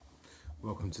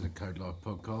Welcome to the Code Life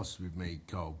podcast with me,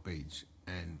 Carl Beach,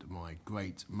 and my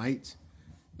great mate,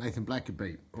 Nathan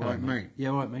Blackerby. All right, mate? Yeah,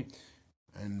 all right, mate.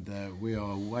 And we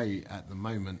are away at the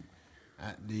moment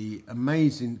at the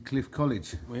amazing Cliff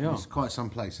College. We are. It's quite some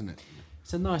place, isn't it?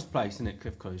 It's a nice place, isn't it,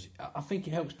 Cliff College? I think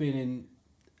it helps being in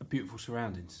beautiful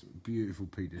surroundings. Beautiful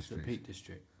Peak It's the District. Peak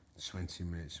District. 20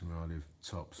 minutes from where I live,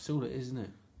 tops. That's all it is, isn't it?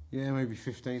 Yeah, maybe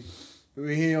 15. But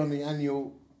we're here on the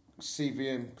annual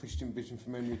CVM, Christian Vision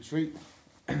for Men retreat.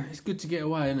 It's good to get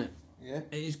away, isn't it? Yeah,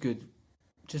 It is good.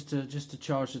 Just to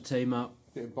charge the team up.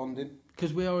 bit of bonding.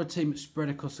 Because we are a team that's spread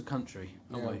across the country,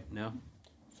 aren't Yeah. we, now?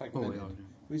 Fragmented. Well, we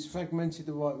are. Is fragmented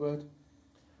the right word?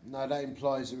 No, that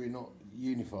implies that we're not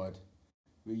unified.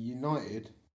 We're united,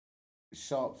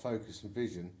 sharp focus and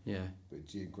vision, Yeah, but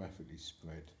geographically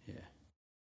spread. yeah.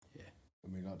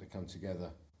 And we like to come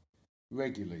together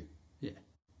regularly. Yeah.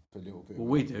 For a little bit. Well,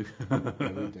 we do. Yeah,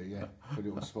 we do, yeah. For a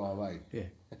little soiree. Yeah.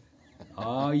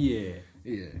 Oh, yeah.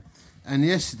 Yeah. And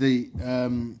yesterday,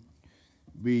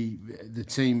 the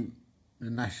team, the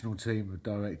national team of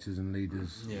directors and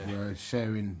leaders Yeah. were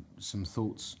sharing some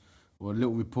thoughts or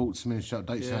little reports, some ministry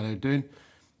updates, Yeah. how they're doing.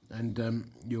 And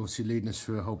you're obviously leading us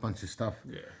through a whole bunch of stuff.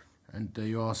 Yeah. And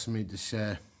you asked me to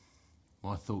share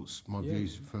my thoughts, my Yeah.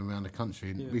 views from around the country.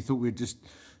 And Yeah. we thought we'd just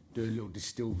do a little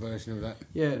distilled version of that.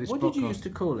 Yeah, for this what did you podcast. used to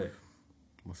call it?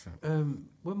 What's that?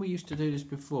 When we used to do this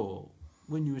before,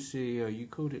 when you were CEO, you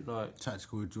called it like...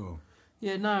 Tactical withdrawal.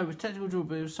 Yeah, no, it was technical draw,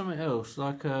 but it was something else,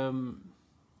 like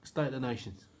State of the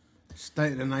Nations.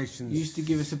 State of the Nations. You used to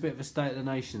give us a bit of a State of the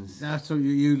Nations. That's what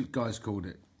you guys called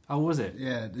it. Oh, was it?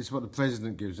 Yeah, this is what the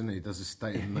president gives, isn't he? He does a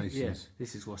State of the Nations. Yeah,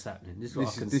 this is what's happening. This is what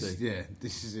I can see. Yeah,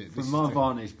 this is it. From This my is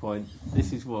vantage point,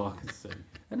 this is what I can see.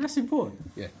 And that's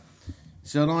important. Yeah.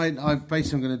 So I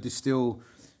basically I'm going to distill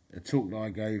a talk that I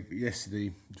gave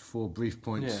yesterday, 4 brief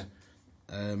points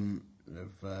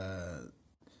of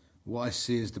what I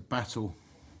see as the battle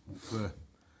for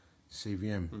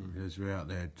CVM, because we're out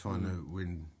there trying to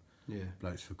win Yeah.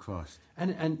 blokes for Christ.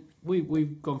 And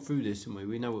we've gone through this, haven't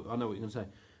we? I know what you're going to say.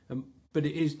 But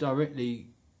it is directly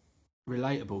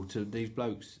relatable to these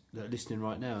blokes that are listening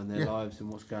right now and their Yeah. lives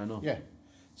and what's going on. Yeah.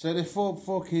 So the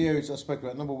four key areas I spoke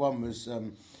about. Number one was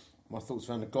my thoughts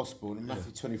around the gospel. And in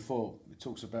Matthew 24, it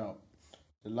talks about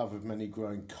the love of many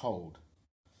growing cold.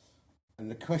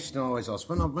 And the question I always ask,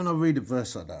 when I read a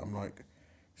verse like that, I'm like,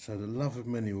 so the love of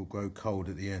many will grow cold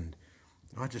at the end.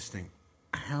 I just think,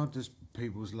 how does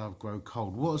people's love grow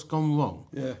cold? What has gone wrong?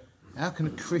 Yeah. How can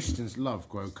a Christian's love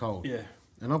grow cold? Yeah.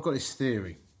 And I've got this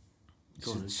theory. It's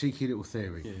Go on a then. cheeky little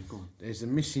theory. Yeah, go on. There's a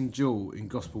missing jewel in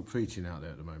gospel preaching out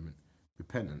there at the moment.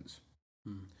 Repentance.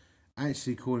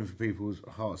 Actually calling for people's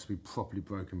hearts to be properly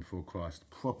broken before Christ,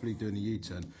 properly doing a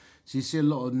U-turn. So you see a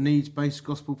lot of needs-based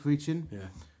gospel preaching. Yeah.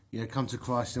 You know, come to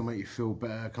Christ, he'll make you feel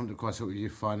better. Come to Christ, he'll help you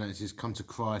with your finances. Come to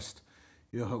Christ,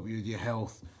 he'll help you with your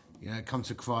health. You know, come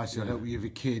to Christ, he'll help you with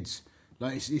your kids.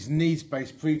 Like, it's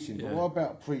needs-based preaching. But Yeah. what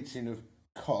about preaching of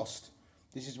cost?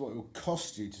 This is what it will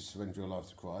cost you to surrender your life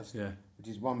to Christ, Yeah. which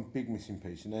is one big missing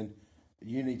piece. And then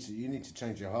you need to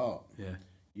change your heart. Yeah.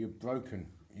 You're broken.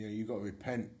 You know, you've got to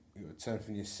repent. You've got to turn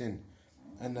from your sin.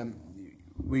 And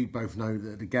we both know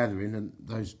that at the gathering, and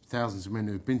those thousands of men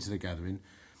who have been to the gathering,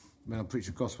 when I preach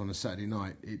the gospel on a Saturday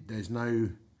night, there's no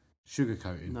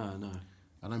sugarcoating. No.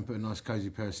 I don't put a nice cosy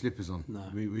pair of slippers on. No.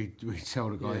 We tell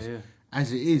the guys Yeah.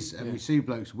 as it is, and Yeah. we see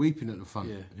blokes weeping at the front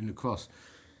Yeah. in the cross.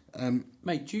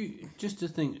 Mate, do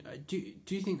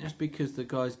you think that's because the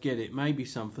guys get it, maybe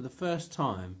some, for the first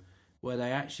time, where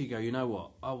they actually go, you know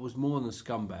what, I was more than a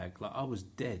scumbag, like I was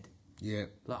dead. Yeah.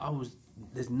 Like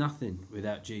there's nothing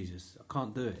without Jesus. I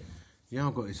can't do it. Yeah,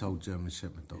 I've got this old German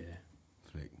Shepherd dog, Yeah.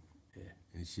 Flick. Yeah.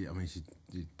 And she's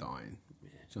dying. Yeah.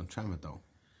 She's on tramadol.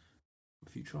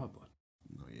 Have you tried one?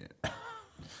 Not yet.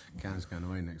 Can's going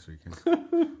away next weekend.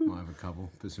 Might have a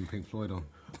couple. Put some Pink Floyd on.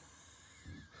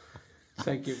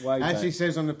 Take it way As he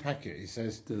says on the packet, he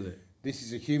says, Do it. "This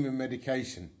is a human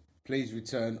medication. Please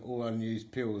return all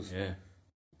unused pills." Yeah.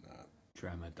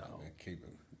 Tramadol. Keep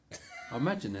them. I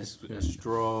imagine that's a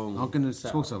strong... I'm going to, of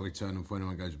setup. course, I'll return them for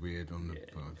anyone goes weird on the day,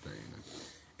 you know.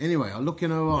 Anyway, I look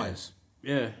in her eyes,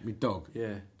 Yeah. my dog.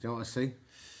 Yeah. Do you know what I see?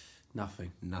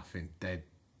 Nothing. Nothing. Dead.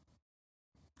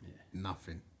 Yeah.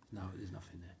 Nothing. No, there's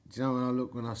nothing there. Do you know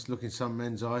when I look in some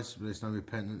men's eyes, but there's no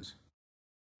repentance?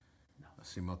 No. I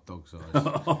see my dog's eyes.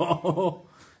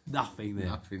 Nothing there.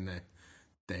 Nothing there.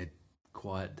 Dead.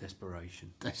 Quiet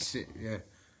desperation. That's it, yeah.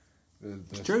 The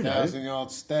It's true, though. 1,000-yard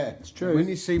stare. It's true. When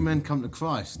you see men come to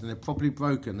Christ and they're properly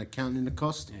broken, they're counting the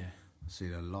cost, Yeah. I see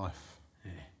their life.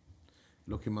 Yeah.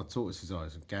 Look in my tortoise's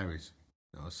eyes and Gary's.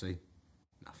 Now I see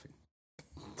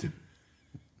nothing.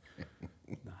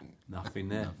 Nothing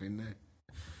there. Nothing there.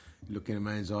 Look in a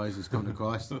man's eyes who's come to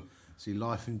Christ, see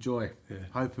life and joy,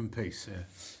 hope and peace. Yeah.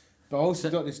 But I also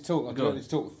got this talk. I got this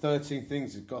talk. 13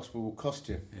 things the gospel will cost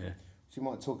you. Yeah. Which you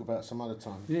might talk about some other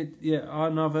time. Yeah,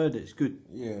 I've heard it. It's good.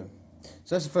 Yeah.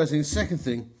 So that's the first thing. The second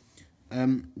thing,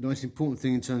 the most important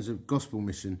thing in terms of gospel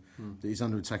mission that is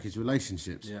under attack is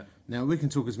relationships. Yeah. Now, we can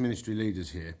talk as ministry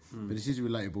leaders here, but this is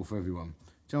relatable for everyone.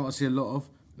 Do you know what I see a lot of?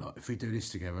 Like, if we do this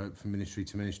together from ministry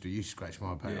to ministry, you scratch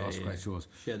my back, I'll scratch yours.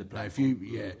 Share the Now, platform.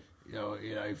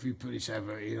 if you put this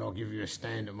advert in, I'll give you a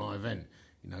stand at my event.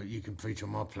 You know, you can preach on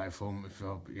my platform. If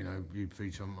you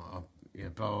preach on my,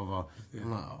 blah blah blah. Yeah.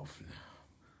 I'm like,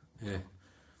 Yeah. do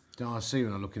you know what I see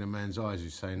when I look in a man's eyes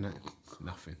who's saying that?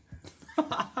 Nothing.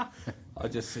 I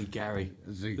just see Gary.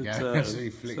 He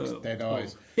flicks dead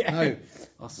eyes. Yeah. No,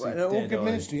 I see well, all dead good eyes.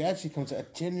 ministry actually comes to a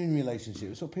genuine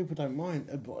relationship. It's what people don't mind,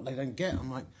 what they don't get.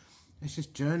 I'm like, let's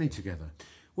just journey together.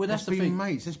 Well, that's the let's be thing.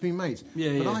 mates. Let's be mates.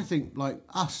 Yeah, but yeah. I think like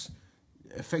us,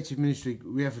 effective ministry.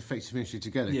 We have effective ministry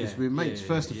together because Yeah, we're mates yeah,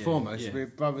 first and yeah, foremost. yeah. We're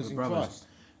brothers We're in brothers. Christ.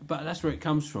 But that's where it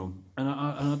comes from, and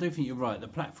I do think you're right. The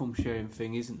platform sharing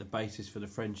thing isn't the basis for the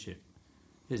friendship,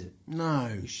 is it?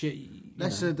 No, You share,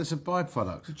 that's a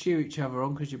byproduct. you cheer each other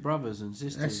on because you're brothers and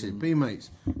sisters. That's it. and- Be mates.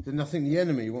 Then I think the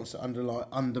enemy wants to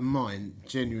undermine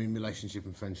genuine relationship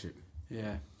and friendship.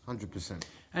 Yeah. 100%.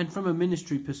 And from a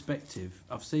ministry perspective,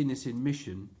 I've seen this in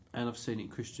mission and I've seen it in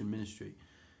Christian ministry.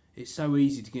 It's so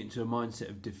easy to get into a mindset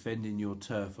of defending your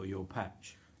turf or your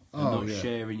patch and not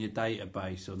sharing your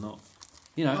database or not.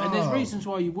 You know, and there's reasons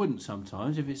why you wouldn't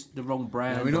sometimes if it's the wrong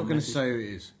brand. No, we're not or going to message. say who it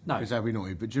is. No. Because that'd be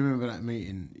naughty. But do you remember that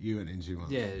meeting you went into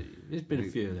once? Yeah, there's been a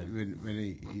few of them. When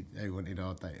they wanted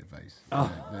our database.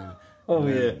 Oh,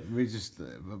 yeah. We just,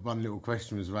 one little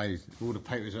question was raised. All the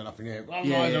papers went up in the air. Well,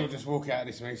 Yeah, might as yeah. well just walk out of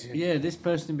this meeting. Yeah, this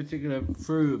person in particular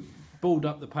balled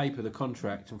up the paper, the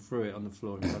contract, and threw it on the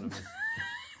floor in front of us.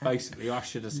 Basically,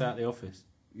 ushered us out the office.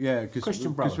 Yeah,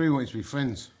 Christian because brother. we wanted to be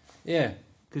friends. Yeah,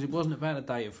 because it wasn't about the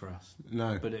data for us,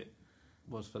 No, but it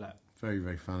was for that. very,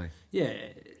 very funny. Yeah,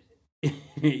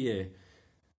 yeah.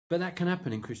 But that can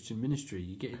happen in Christian ministry.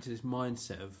 You get into this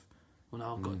mindset of, well,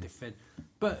 no, I've got to defend.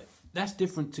 But that's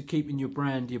different to keeping your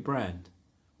brand.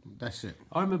 That's it.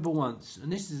 I remember once,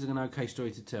 and this is an okay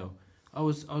story to tell. I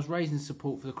was raising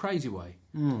support for the Crazy Way.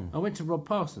 I went to Rob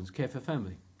Parsons, Care for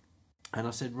Family, and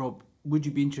I said, Rob, would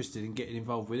you be interested in getting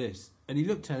involved with this? And he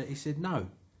looked at it. He said, no.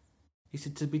 He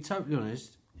said, to be totally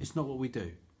honest, it's not what we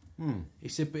do. He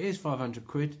said, but here's 500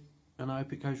 quid, and I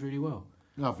hope it goes really well.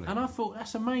 Lovely. And I thought,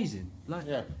 that's amazing. Like,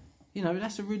 Yeah. you know,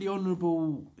 that's a really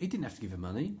honourable. He didn't have to give her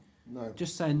money. No.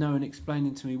 Just saying no and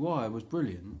explaining to me why was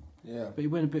brilliant. Yeah. But he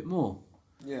went a bit more,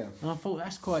 Yeah. and I thought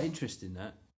that's quite interesting.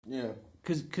 That Yeah.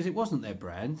 because it wasn't their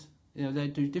brand. You know, they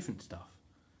do different stuff.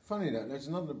 Funny that. There's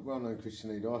another well-known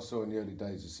Christian leader I saw in the early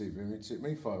days of CBM. He took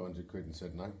me 500 quid and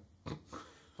said no.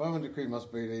 500 quid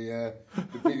must be the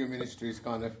bigger ministry's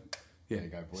kind of. Yeah. There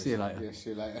you go, boys. See you later. Yeah, see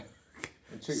you later.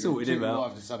 And Sorted him out.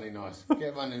 Life to something nice.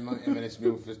 Get one in M&S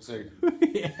Milford too.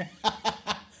 Yeah.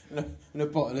 And a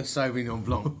bottle of Sauvignon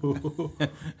Blanc.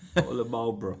 Bottle of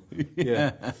Marlborough.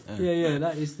 Yeah. Yeah.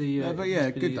 That is the. but yeah,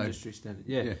 it's been good the though. industry standard.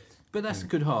 Yeah. Yeah. But that's a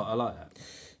good heart. I like that.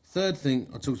 Third thing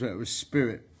I talked about was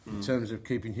spirit in terms of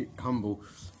keeping humble.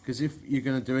 Because if you're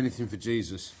going to do anything for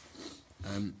Jesus,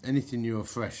 anything new or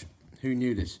fresh, who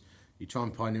knew this? You try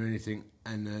and pioneer anything,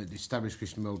 and the established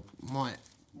Christian world might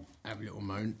have a little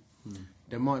moan.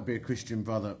 There might be a Christian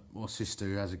brother or sister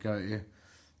who has a go at you.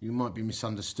 You might be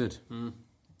misunderstood.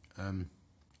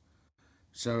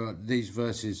 So these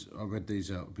verses, I read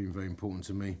these out, have been very important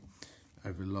to me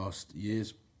over the last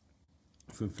years.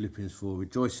 From Philippians 4,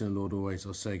 rejoice in the Lord always,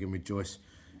 I'll say again, rejoice.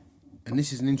 And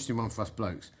this is an interesting one for us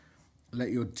blokes. Let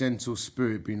your gentle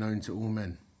spirit be known to all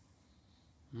men.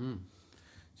 So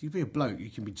you can be a bloke, you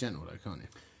can be gentle though, can't you?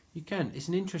 You can. It's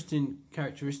an interesting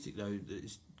characteristic though that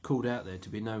it's called out there to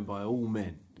be known by all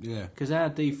men. Yeah. Because our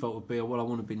default would be, well, I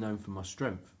want to be known for my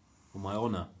strength or my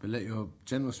honour. But let your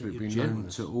gentle spirit your be known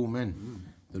gentleness. to all men.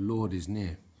 The Lord is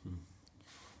near.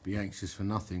 Be anxious for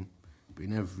nothing, but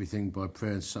in everything by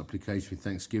prayer and supplication with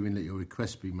thanksgiving, let your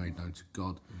requests be made known to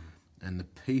God. And the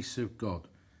peace of God,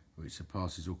 which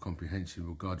surpasses all comprehension,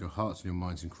 will guard your hearts and your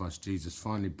minds in Christ Jesus.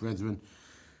 Finally, brethren,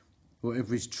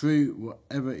 whatever is true,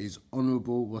 whatever is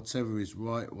honourable, whatever is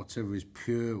right, whatever is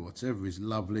pure, whatever is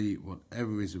lovely,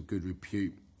 whatever is of good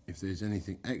repute, if there is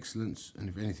anything excellent and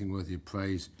if anything worthy of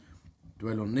praise,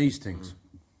 dwell on these things,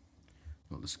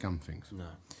 not the scum things. No.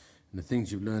 And the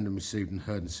things you've learned and received and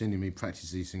heard and seen in me,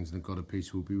 practice these things, and the God of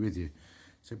peace will be with you.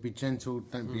 So be gentle,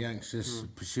 don't be anxious,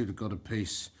 pursue the God of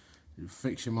peace,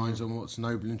 fix your minds on what's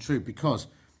noble and true, because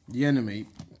the enemy,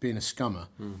 being a scummer,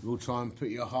 will try and put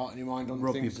your heart and your mind on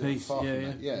Rob things your that are peace. far from Yeah,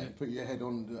 that. yeah. Put your head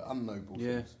on the unknowable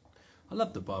things. I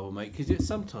love the Bible, mate, because it's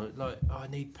sometimes like, I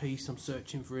need peace, I'm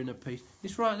searching for inner peace.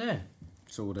 It's right there.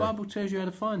 It's all The there. Bible tells you how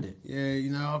to find it. Yeah, you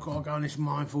know, I've got to go on this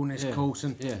mindfulness course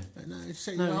and set your it's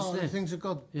heart on there. the things of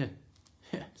God. Yeah.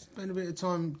 Yeah. Spend a bit of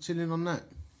time chilling on that.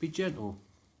 Be gentle.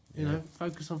 You know,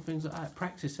 focus on things like that.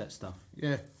 Practice that stuff.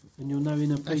 Yeah, And you'll know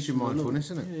inner peace. that's your from the Lord.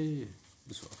 mindfulness, isn't it? Yeah.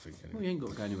 That's what I think. Anyway. Well, you ain't got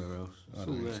to go anywhere else. I It's don't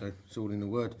all think there. so. It's all in the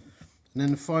word. And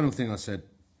then the final thing I said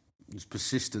was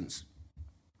persistence.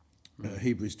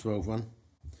 Hebrews 12:1.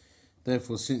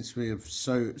 Therefore, since we have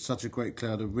such a great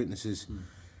cloud of witnesses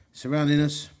surrounding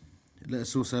us, let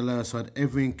us also lay aside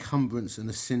every encumbrance and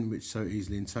the sin which so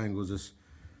easily entangles us.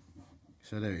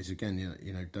 So there it is again.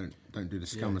 You know, don't do the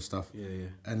scummer stuff. Yeah.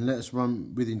 And let us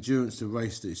run with endurance the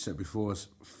race that is set before us.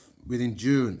 With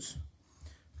endurance,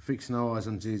 fixing our eyes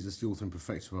on Jesus, the author and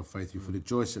perfecter of our faith, who for the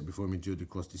joy set before him endured the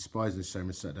cross, despised the shame,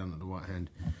 and sat down at the right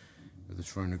hand of the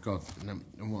throne of God.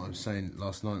 And what I was saying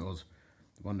last night was,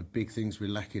 one of the big things we're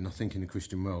lacking, I think, in the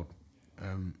Christian world,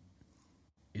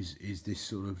 is this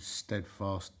sort of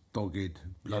steadfast, dogged,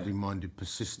 bloody-minded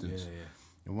persistence. Yeah.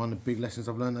 And one of the big lessons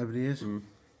I've learned over the years,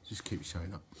 just keep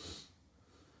showing up.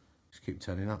 Just keep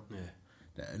turning up.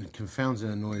 Yeah. And it confounds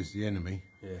and annoys the enemy,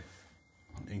 Yeah.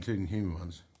 including human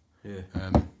ones. Yeah.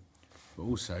 But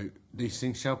also, these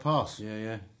things shall pass.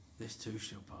 Yeah. This too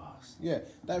shall pass. Yeah,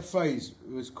 that phrase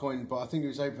was coined by, I think it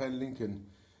was Abraham Lincoln,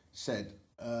 said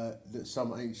that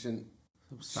some ancient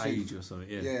Sage or something.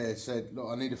 Yeah. said, look,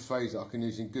 I need a phrase that I can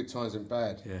use in good times and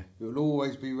bad. Yeah. It will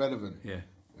always be relevant. Yeah.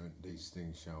 And these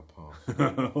things shall pass.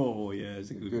 Oh yeah, it's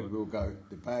a The good good one. will go,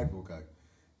 the bad will go.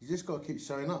 You just got to keep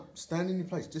showing up. Stand in your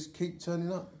place. Just keep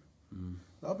turning up.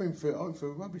 I went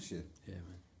through rubbish here. Yeah,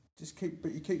 man.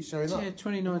 But you keep showing up. Yeah,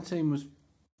 2019 was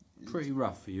pretty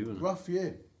rough for you, wasn't it? Rough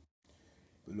year.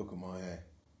 But look at my hair.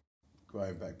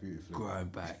 Growing back beautifully. Growing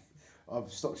back.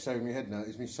 I've stopped shaving my head now.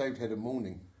 It's my shaved head in the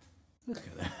morning. Look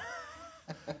at that.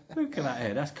 Look at that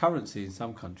hair. That's currency in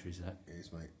some countries, that. It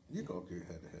is, mate. You've got a good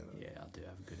head of hair, though. Yeah, I do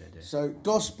have a good head. So,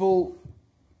 gospel,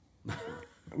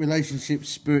 relationship,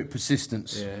 spirit,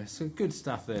 persistence. Yeah, some good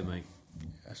stuff there, mate.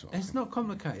 That's what It's not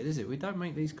complicated, is it? We don't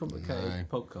make these complicated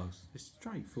podcasts. It's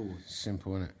straightforward.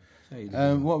 simple, isn't it? So you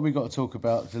do. What have we got to talk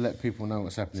about to let people know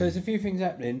what's So happening? there's a few things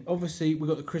happening. Obviously, we've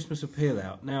got the Christmas appeal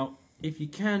out. Now, if you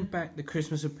can back the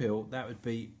Christmas appeal, that would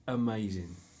be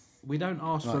amazing. We don't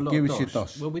ask for a Right, lot give of us your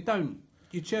dosh. dosh. Well, we don't.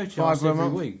 Your church £5 asks a every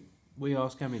month? week. We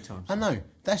ask how many times? I know.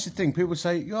 That's the thing. People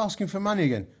say, you're asking for money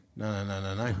again.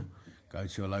 No. Go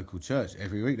to your local church.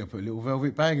 Every week they put a little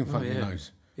velvet bag in front of your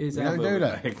nose. Here's We our don't do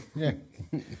velvet that. bag.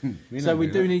 Yeah. So we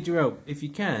do need your help. If you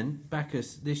can, back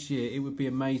us this year, it would be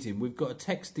amazing. We've got a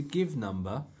text to give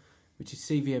number, which is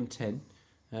CVM10,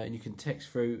 and you can text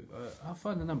through. I'll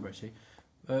find the number actually.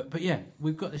 But yeah,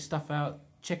 we've got this stuff out.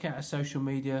 Check out our social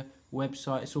media,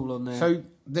 website, it's all on there. So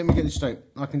let me get this straight.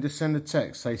 I can just send a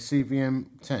text, say CVM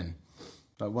 10,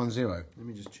 like 10, Let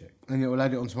me just check. and it will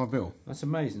add it onto my bill. That's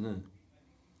amazing, isn't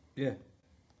it?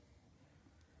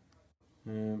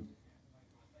 Yeah.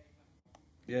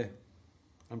 Yeah.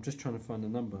 I'm just trying to find the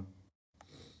number.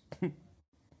 Yeah,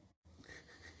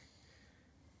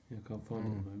 I can't find it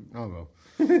at the moment. Oh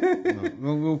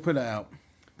well. We'll put it out.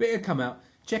 But it'll come out.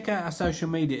 Check out our social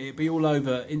media. It'll be all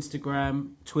over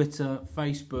Instagram, Twitter,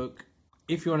 Facebook.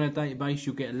 If you're on our database,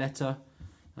 you'll get a letter.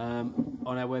 On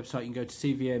our website, you can go to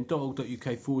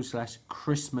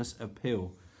cvm.org.uk/Christmas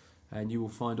appeal, and you will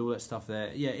find all that stuff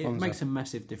there. Yeah, it makes a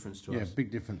massive difference to Yeah, us.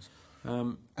 big difference.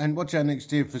 And watch out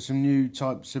next year for some new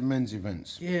types of men's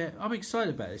events. Yeah, I'm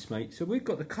excited about this, mate. So we've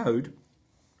got the code.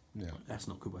 Yeah. That's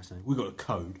not a good way of saying it. We've got a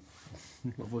code.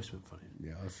 My voice went funny.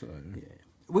 Yeah, I saw it. Yeah.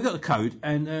 We got the code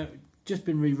and just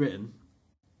been rewritten.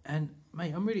 And,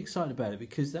 mate, I'm really excited about it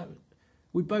because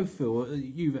we both feel,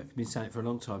 you've been saying it for a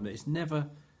long time, that it's never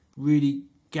really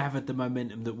gathered the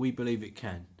momentum that we believe it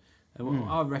can. And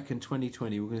I reckon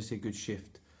 2020 we're going to see a good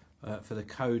shift for the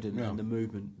code and the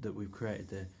movement that we've created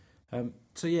there.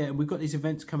 So yeah, we've got these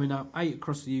events coming up, 8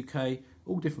 across the UK,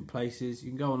 all different places. You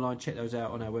can go online, check those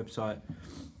out on our website.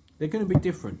 They're going to be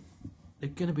different. We're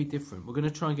going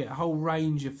to try and get a whole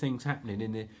range of things happening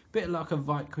in there. Bit like a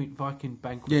Viking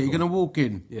banquet. Yeah, you're going to walk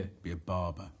in. Yeah. Be a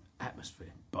barber.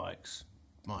 Atmosphere. Bikes.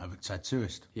 Might have a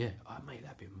tattooist. Yeah, mate,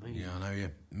 that'd be amazing. Yeah, I know. Yeah,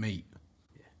 meat.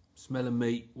 Yeah. Smell of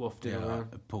meat wafting Yeah, around.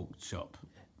 like a pork chop.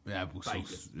 Yeah, apple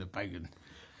sauce. The bacon.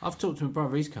 I've talked to my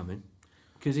brother. He's coming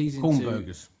because he's into Corn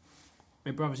burgers. My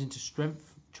brother's into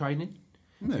strength training,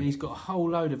 Yeah. and he's got a whole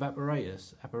load of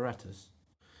apparatus,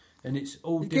 and it's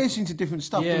all. He gets into different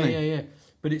stuff, yeah, doesn't he? yeah.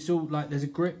 But it's all like there's a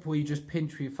grip where you just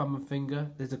pinch with your thumb and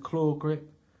finger. There's a claw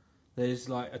grip. There's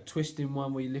like a twisting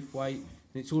one where you lift weight, and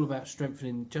it's all about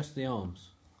strengthening just the arms.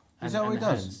 Is that what he the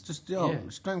does? hands. Just the arm, Yeah.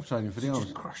 strength training for the arms.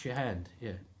 Just crush your hand,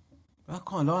 yeah. I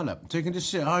quite like that. So you can just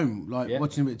sit at home, like Yeah.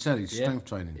 watching a bit of telly, Yeah. strength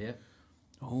training. Yeah.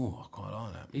 Oh, I quite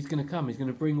like that. He's going to come. He's going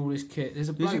to bring all this kit. There's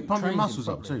a Is bloke he pumping trains him muscles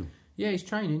up properly. too? Yeah, he's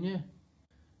training. Yeah,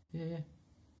 yeah.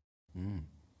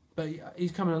 But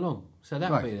he's coming along, so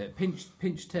that'll Right. be it.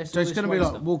 Pinch test. So all it's this going to be weight like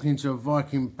stuff. walking into a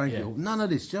Viking banquet Yeah. hall. None of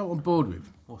this. You know what I'm bored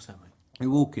with? What's that, mate?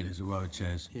 You walk in, there's a row of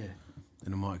chairs Yeah.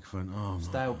 and a microphone. Oh, my.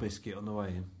 Stale biscuit on the way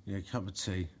in. Yeah, a cup of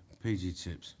tea, PG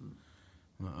tips.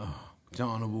 I'm like, oh, don't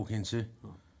want to walk into.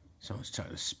 Someone's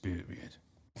chucked a spear at my head.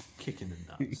 Kicking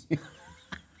the nuts.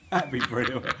 That'd be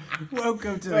brilliant.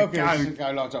 Welcome to the Welcome game. to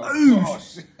Go Like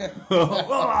That.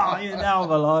 Oh, yeah, now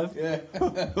I'm alive. Yeah.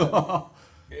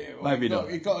 Maybe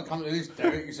not. You've got to come to this,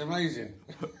 Derek. It's amazing.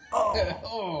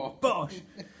 Oh. Bosh.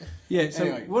 Yeah, so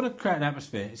Anyway. what a cracking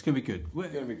atmosphere. It's going to be good.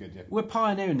 It's going to be good, yeah. We're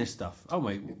pioneering this stuff, aren't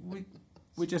we?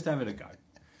 We're just having a go.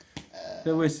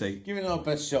 So we'll see. Giving it our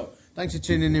best shot. Thanks for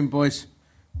tuning in, boys.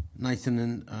 Nathan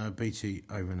and BT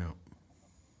over and out.